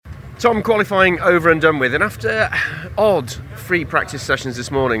Tom, qualifying over and done with, and after odd free practice sessions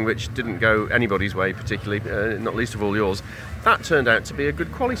this morning, which didn't go anybody's way particularly, not least of all yours, that turned out to be a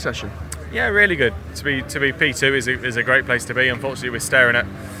good quali session. Yeah, really good. To be P2 is a great place to be. Unfortunately, we're staring at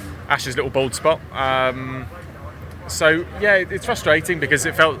Ash's little bald spot. So yeah, it's frustrating because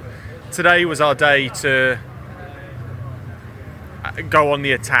it felt today was our day to go on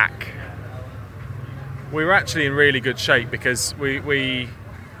the attack. We were actually in really good shape because we've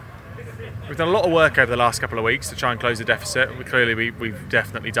done a lot of work over the last couple of weeks to try and close the deficit. We've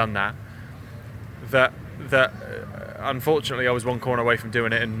definitely done that. That unfortunately I was one corner away from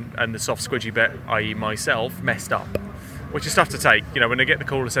doing it, and the soft squidgy bit, i.e. myself, messed up, which is tough to take. You know, when they get the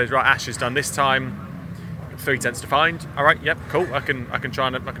call that says, right, Ash has done this time, 3 tenths to find. All right, yep, cool. I can try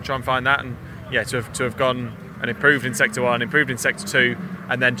and find that, and yeah, to have gone and improved in sector 1, improved in sector 2,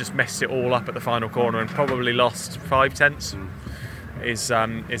 and then just messed it all up at the final corner and probably lost 5 tenths. Is a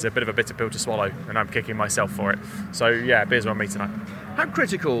bit of a bitter pill to swallow, and I'm kicking myself for it. So yeah, beers are on me tonight. How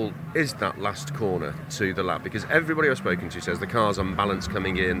critical is that last corner to the lap? Because everybody I've spoken to says the car's unbalanced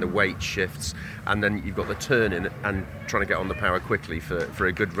coming in, the weight shifts, and then you've got the turn in and trying to get on the power quickly for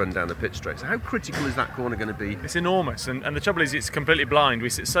a good run down the pit straight. So how critical is that corner going to be? It's enormous, and the trouble is it's completely blind. We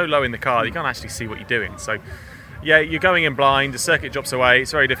sit so low in the car, you can't actually see what you're doing. So yeah, you're going in blind, the circuit drops away,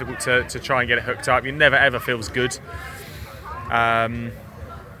 it's very difficult to try and get it hooked up. You never ever feels good. And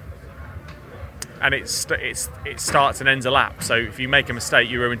it starts and ends a lap, so if you make a mistake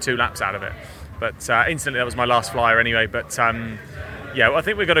you ruin 2 laps out of it. But instantly that was my last flyer anyway. But yeah, I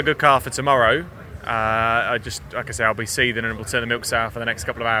think we've got a good car for tomorrow. Like I say, I'll be seething and we'll turn the milk sour for the next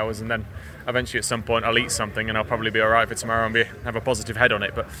couple of hours, and then eventually at some point I'll eat something and I'll probably be alright for tomorrow and have a positive head on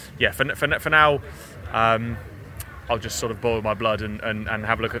it. But yeah, for now I'll just sort of boil my blood and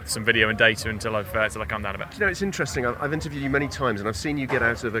have a look at some video and data until I calm down a bit. You know, it's interesting. I've interviewed you many times, and I've seen you get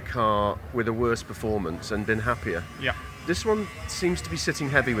out of a car with a worse performance and been happier. Yeah. This one seems to be sitting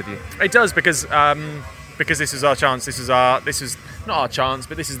heavy with you. It does, because this is our chance. This is not our chance,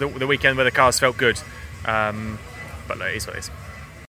 but this is the weekend where the cars felt good. But look, it is what it is.